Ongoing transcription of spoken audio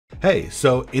Hey,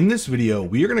 so in this video,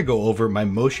 we are going to go over my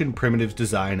motion primitives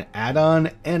design add-on,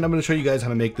 and I'm going to show you guys how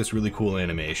to make this really cool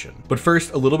animation. But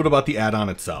first, a little bit about the add-on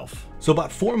itself. So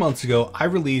about 4 months ago, I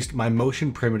released my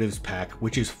motion primitives pack,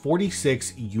 which is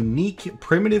 46 unique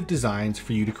primitive designs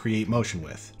for you to create motion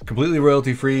with. Completely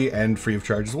royalty-free and free of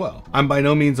charge as well. I'm by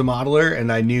no means a modeler,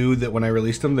 and I knew that when I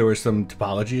released them, there were some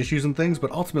topology issues and things,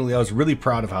 but ultimately I was really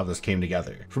proud of how this came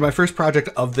together. For my first project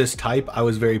of this type, I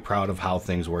was very proud of how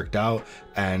things worked out,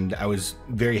 and I was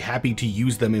very happy to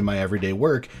use them in my everyday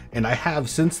work, and I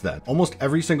have since then. Almost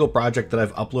every single project that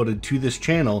I've uploaded to this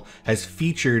channel has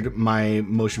featured my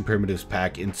motion primitives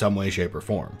pack in some way, shape, or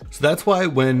form. So that's why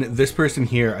when this person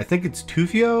here, I think it's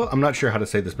Tufio, I'm not sure how to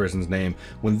say this person's name,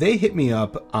 when they hit me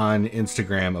up on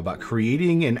Instagram about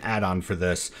creating an add-on for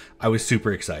this, I was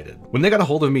super excited. When they got a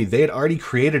hold of me, they had already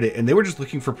created it and they were just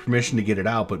looking for permission to get it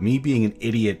out, but me being an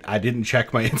idiot, I didn't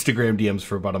check my Instagram DMs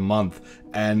for about a month,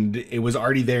 and it was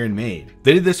already there and made.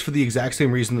 They did this for the exact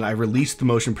same reason that I released the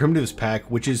motion primitives pack,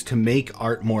 which is to make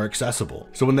art more accessible.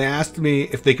 So when they asked me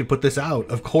if they could put this out,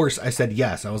 of course I said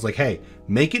yes. I was like, hey,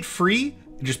 make it free,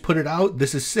 just put it out,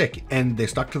 this is sick. And they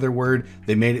stuck to their word,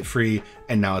 they made it free,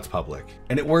 and now it's public.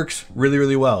 And it works really,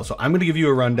 really well. So I'm gonna give you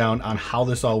a rundown on how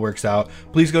this all works out.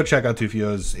 Please go check out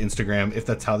Tufio's Instagram, if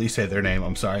that's how they say their name.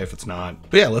 I'm sorry if it's not.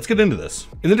 But yeah, let's get into this.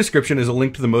 In the description is a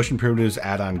link to the Motion Primitives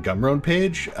add-on Gumroad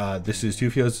page. This is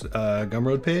Tufio's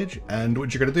Gumroad page. And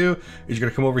what you're gonna do is you're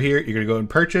gonna come over here, you're gonna go and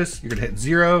purchase, you're gonna hit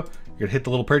 0, you're gonna hit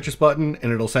the little purchase button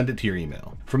and it'll send it to your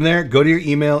email. From there, go to your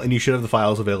email and you should have the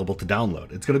files available to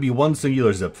download. It's gonna be one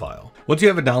singular zip file. Once you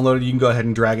have it downloaded, you can go ahead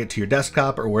and drag it to your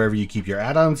desktop or wherever you keep your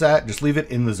add-ons at. Just leave it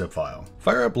in the zip file.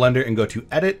 Fire up Blender and go to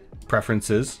Edit,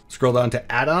 Preferences, scroll down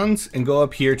to Add-ons and go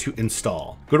up here to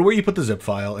Install. Go to where you put the zip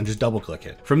file and just double click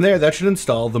it. From there, that should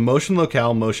install the Motion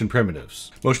Locale Motion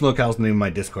Primitives. Motion Locale is the name of my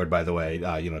Discord, by the way.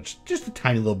 Just a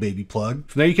tiny little baby plug.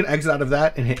 From there, you can exit out of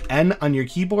that and hit N on your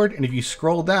keyboard. And if you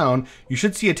scroll down, you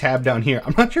should see a tab down here.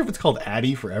 I'm not sure if it's called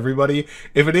Addy for everybody.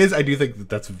 If it is, I do think that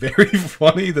that's very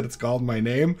funny that it's called my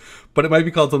name, but it might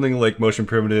be called something like Motion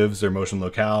Primitives or Motion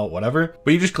Locale, whatever.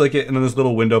 But you just click it and then this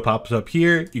little window pops up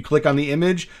here. You click on the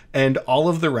image and all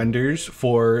of the renders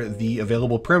for the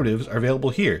available primitives are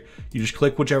available here. You just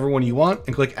click whichever one you want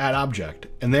and click Add Object,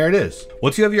 and there it is.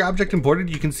 Once you have your object imported,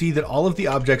 you can see that all of the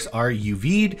objects are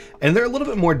UV'd and they're a little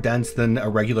bit more dense than a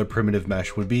regular primitive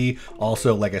mesh would be.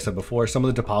 Also, like I said before, some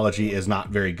of the topology is not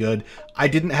very good. I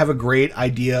didn't have a great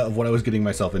idea of what I was getting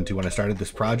myself into when I started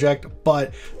this project,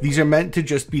 but these are meant to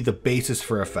just be the basis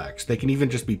for effects. They can even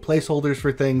just be placeholders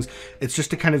for things. It's just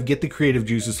to kind of get the creative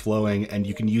juices flowing, and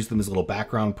you can use them as little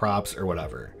background props or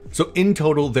whatever. So in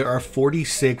total, there are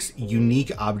 46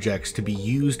 unique objects to be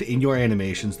used in your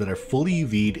animations that are fully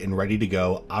UV'd and ready to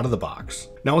go out of the box.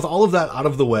 Now, with all of that out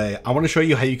of the way, I want to show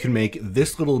you how you can make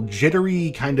this little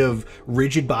jittery kind of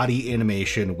rigid body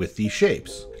animation with these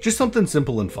shapes. Just something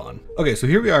simple and fun. Okay, so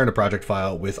here we are in a project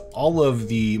file with all of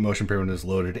the motion primitives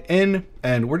loaded in,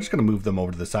 and we're just going to move them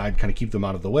over to the side, kind of keep them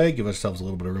out of the way, give ourselves a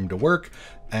little bit of room to work.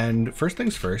 And first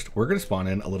things first, we're going to spawn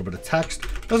in a little bit of text.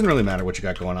 Doesn't really matter what you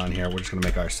got going on here. We're just going to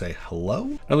make ours say hello.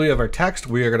 Now that we have our text,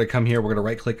 we are going to come here. We're going to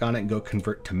right click on it and go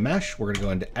convert to mesh. We're going to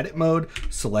go into edit mode,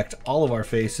 select all of our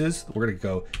faces. We're going to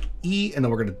go E, and then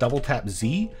we're going to double tap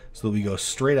Z so that we go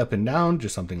straight up and down,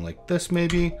 just something like this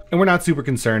maybe. And we're not super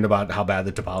concerned about how bad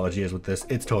the topology is with this.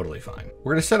 It's totally fine.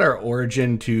 We're going to set our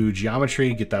origin to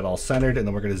geometry, get that all centered, and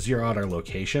then we're going to zero out our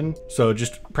location. So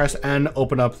just press N,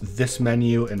 open up this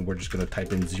menu, and we're just going to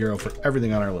type in 0 for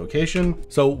everything on our location.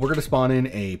 So we're going to spawn in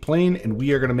a plane, and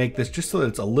we are going to make this just so that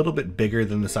it's a little bit bigger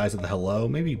than the size of the hello.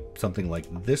 Maybe something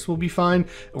like this will be fine.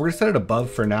 And we're going to set it above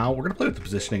for now. We're going to play with the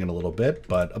positioning in a little bit,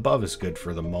 but above is good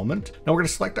for the moment. Now we're going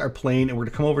to select our plane and we're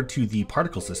going to come over to the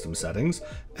particle system settings,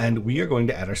 and we are going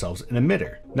to add ourselves an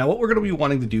emitter. Now what we're going to be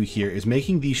wanting to do here is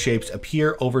making these shapes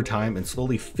appear over time and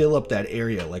slowly fill up that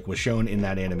area like was shown in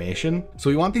that animation. So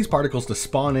we want these particles to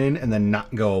spawn in and then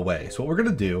not go away. So what we're going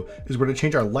to do is we're going to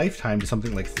change our lifetime to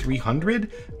something like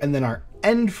 300, and then our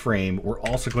end frame we're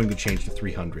also going to change to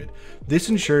 300. This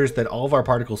ensures that all of our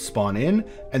particles spawn in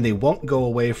and they won't go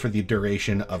away for the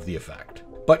duration of the effect.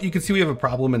 But you can see we have a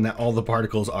problem in that all the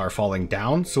particles are falling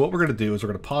down. So what we're going to do is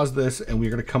we're going to pause this and we're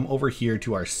going to come over here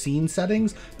to our scene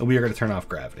settings and we are going to turn off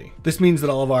gravity. This means that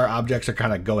all of our objects are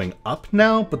kind of going up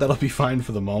now, but that'll be fine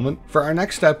for the moment. For our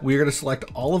next step, we're going to select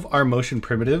all of our motion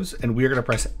primitives and we're going to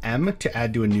press M to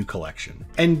add to a new collection.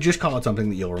 And just call it something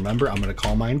that you'll remember. I'm going to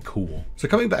call mine cool. So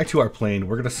coming back to our plane,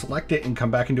 we're going to select it and come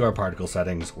back into our particle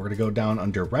settings. We're going to go down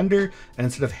under render, and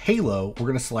instead of halo, we're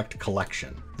going to select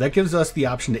collection. That gives us the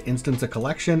option to instance a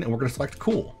collection, and we're going to select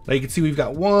cool. Now you can see we've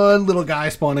got one little guy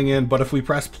spawning in, but if we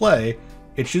press play,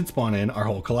 it should spawn in our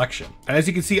whole collection. And as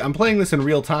you can see, I'm playing this in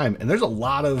real time, and there's a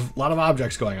lot of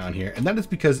objects going on here. And that is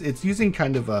because it's using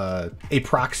kind of a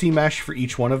proxy mesh for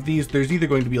each one of these. There's either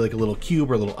going to be like a little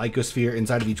cube or a little icosphere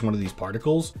inside of each one of these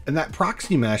particles. And that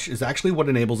proxy mesh is actually what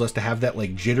enables us to have that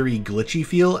like jittery, glitchy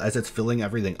feel as it's filling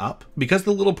everything up. Because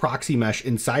the little proxy mesh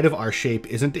inside of our shape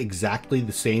isn't exactly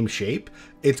the same shape,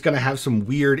 it's going to have some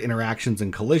weird interactions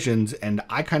and collisions, and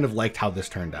I kind of liked how this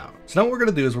turned out. So now what we're going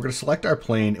to do is we're going to select our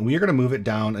plane, and we are going to move it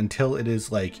down until it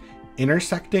is like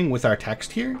intersecting with our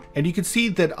text here. And you can see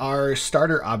that our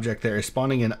starter object there is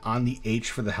spawning in on the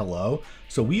H for the hello.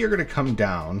 So we are going to come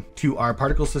down to our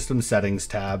particle system settings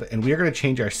tab, and we are going to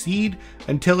change our seed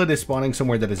until it is spawning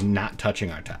somewhere that is not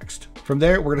touching our text. From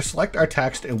there, we're going to select our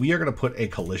text, and we are going to put a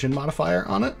collision modifier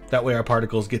on it. That way our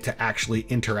particles get to actually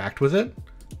interact with it.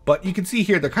 But you can see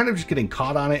here, they're kind of just getting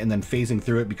caught on it and then phasing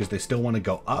through it because they still want to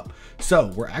go up. So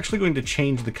we're actually going to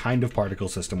change the kind of particle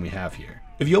system we have here.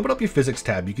 If you open up your physics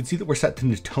tab, you can see that we're set to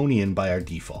Newtonian by our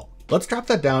default. Let's drop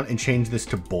that down and change this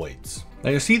to Boyd's. Now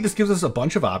you'll see this gives us a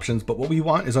bunch of options, but what we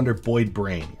want is under Boyd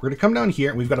Brain. We're going to come down here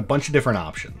and we've got a bunch of different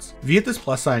options. If you hit this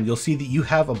plus sign, you'll see that you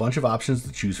have a bunch of options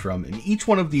to choose from, and each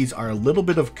one of these are a little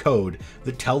bit of code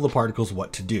that tell the particles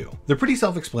what to do. They're pretty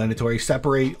self-explanatory.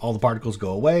 Separate, all the particles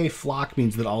go away. Flock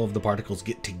means that all of the particles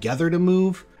get together to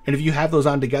move. And if you have those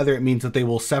on together, it means that they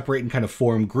will separate and kind of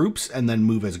form groups and then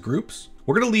move as groups.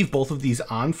 We're going to leave both of these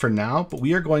on for now, but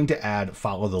we are going to add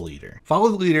follow the leader. Follow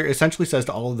the leader essentially says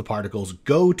to all of the particles,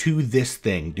 go to this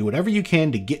thing, do whatever you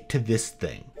can to get to this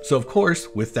thing. So of course,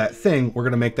 with that thing, we're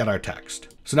going to make that our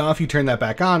text. So now if you turn that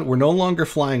back on, we're no longer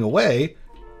flying away,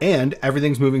 and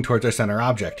everything's moving towards our center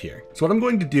object here. So what I'm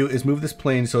going to do is move this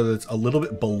plane so that it's a little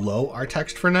bit below our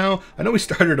text for now. I know we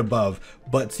started above,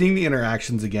 but seeing the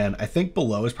interactions again, I think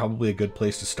below is probably a good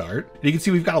place to start. You can see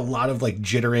we've got a lot of like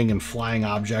jittering and flying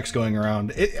objects going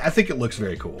around. I think it looks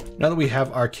very cool. Now that we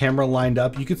have our camera lined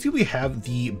up, you can see we have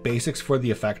the basics for the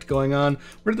effect going on.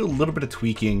 We're gonna do a little bit of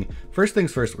tweaking. First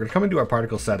things first, we're gonna come into our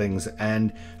particle settings,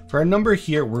 and for our number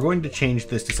here, we're going to change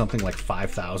this to something like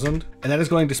 5,000, and that is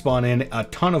going to spawn in a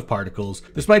ton of particles.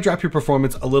 This might drop your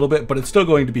performance a little bit, but it's still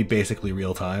going to be basically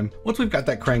real time. Once we've got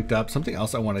that cranked up, something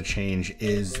else I want to change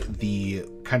is the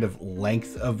kind of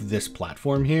length of this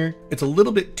platform here. It's a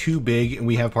little bit too big, and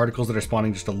we have particles that are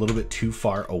spawning just a little bit too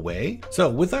far away. So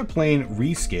with our plane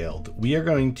rescaled, we are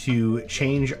going to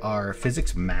change our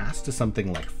physics mass to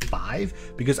something like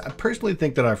 5, because I personally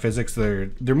think that our physics,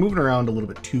 they're moving around a little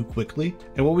bit too quickly.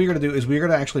 And what we're going to do is we're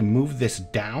going to actually move this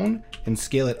down and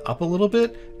scale it up a little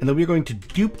bit, and then we're going to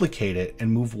duplicate it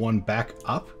and move one back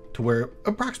up to where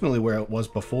approximately where it was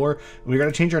before. We're going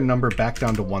to change our number back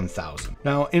down to 1000.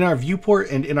 Now in our viewport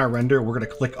and in our render, we're going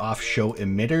to click off show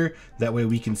emitter. That way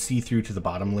we can see through to the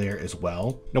bottom layer as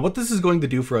well. Now what this is going to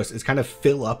do for us is kind of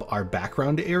fill up our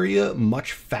background area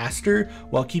much faster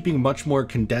while keeping much more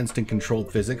condensed and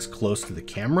controlled physics close to the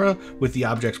camera with the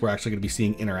objects we're actually going to be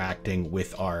seeing interacting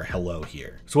with our hello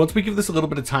here. So once we give this a little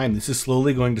bit of time, this is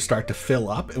slowly going to start to fill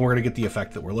up, and we're going to get the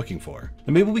effect that we're looking for.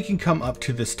 And maybe we can come up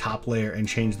to this top layer and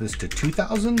change this to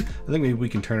 2000. I think maybe we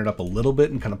can turn it up a little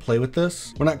bit and kind of play with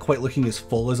this. We're not quite looking as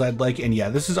full as I'd like, and yeah,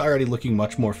 this is already looking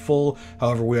much more full.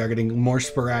 However, we are getting more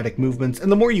sporadic movements,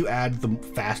 and the more you add, the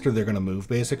faster they're going to move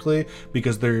basically,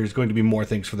 because there's going to be more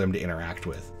things for them to interact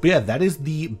with. But yeah, that is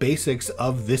the basics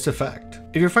of this effect.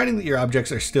 If you're finding that your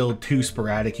objects are still too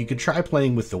sporadic, you could try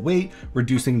playing with the weight,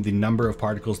 reducing the number of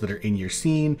particles that are in your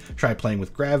scene. Try playing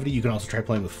with gravity. You can also try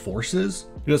playing with forces.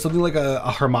 You know, something like a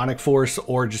harmonic force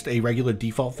or just a regular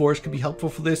default force could be helpful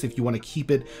for this if you want to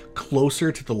keep it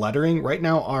closer to the lettering. Right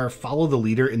now, our follow the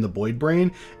leader in the Boyd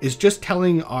brain is just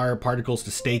telling our particles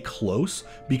to stay close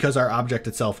because our object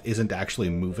itself isn't actually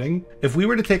moving. If we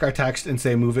were to take our text and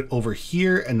say move it over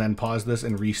here and then pause this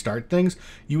and restart things,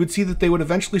 you would see that they would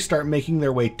eventually start making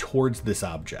their way towards this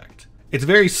object. It's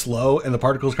very slow, and the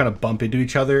particles kind of bump into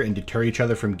each other and deter each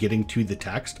other from getting to the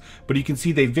text, but you can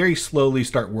see they very slowly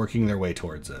start working their way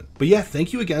towards it. But yeah,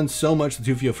 thank you again so much,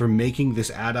 Satufio, for making this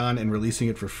add-on and releasing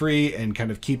it for free and kind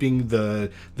of keeping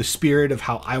the spirit of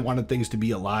how I wanted things to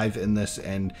be alive in this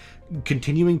and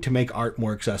continuing to make art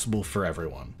more accessible for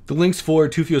everyone. The links for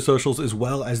Tufio socials as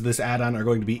well as this add-on are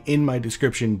going to be in my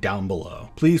description down below.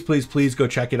 Please, please, please go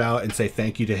check it out and say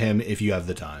thank you to him if you have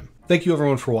the time. Thank you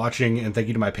everyone for watching, and thank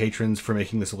you to my patrons for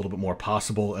making this a little bit more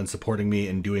possible and supporting me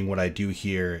and doing what I do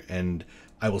here, and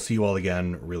I will see you all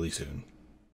again really soon.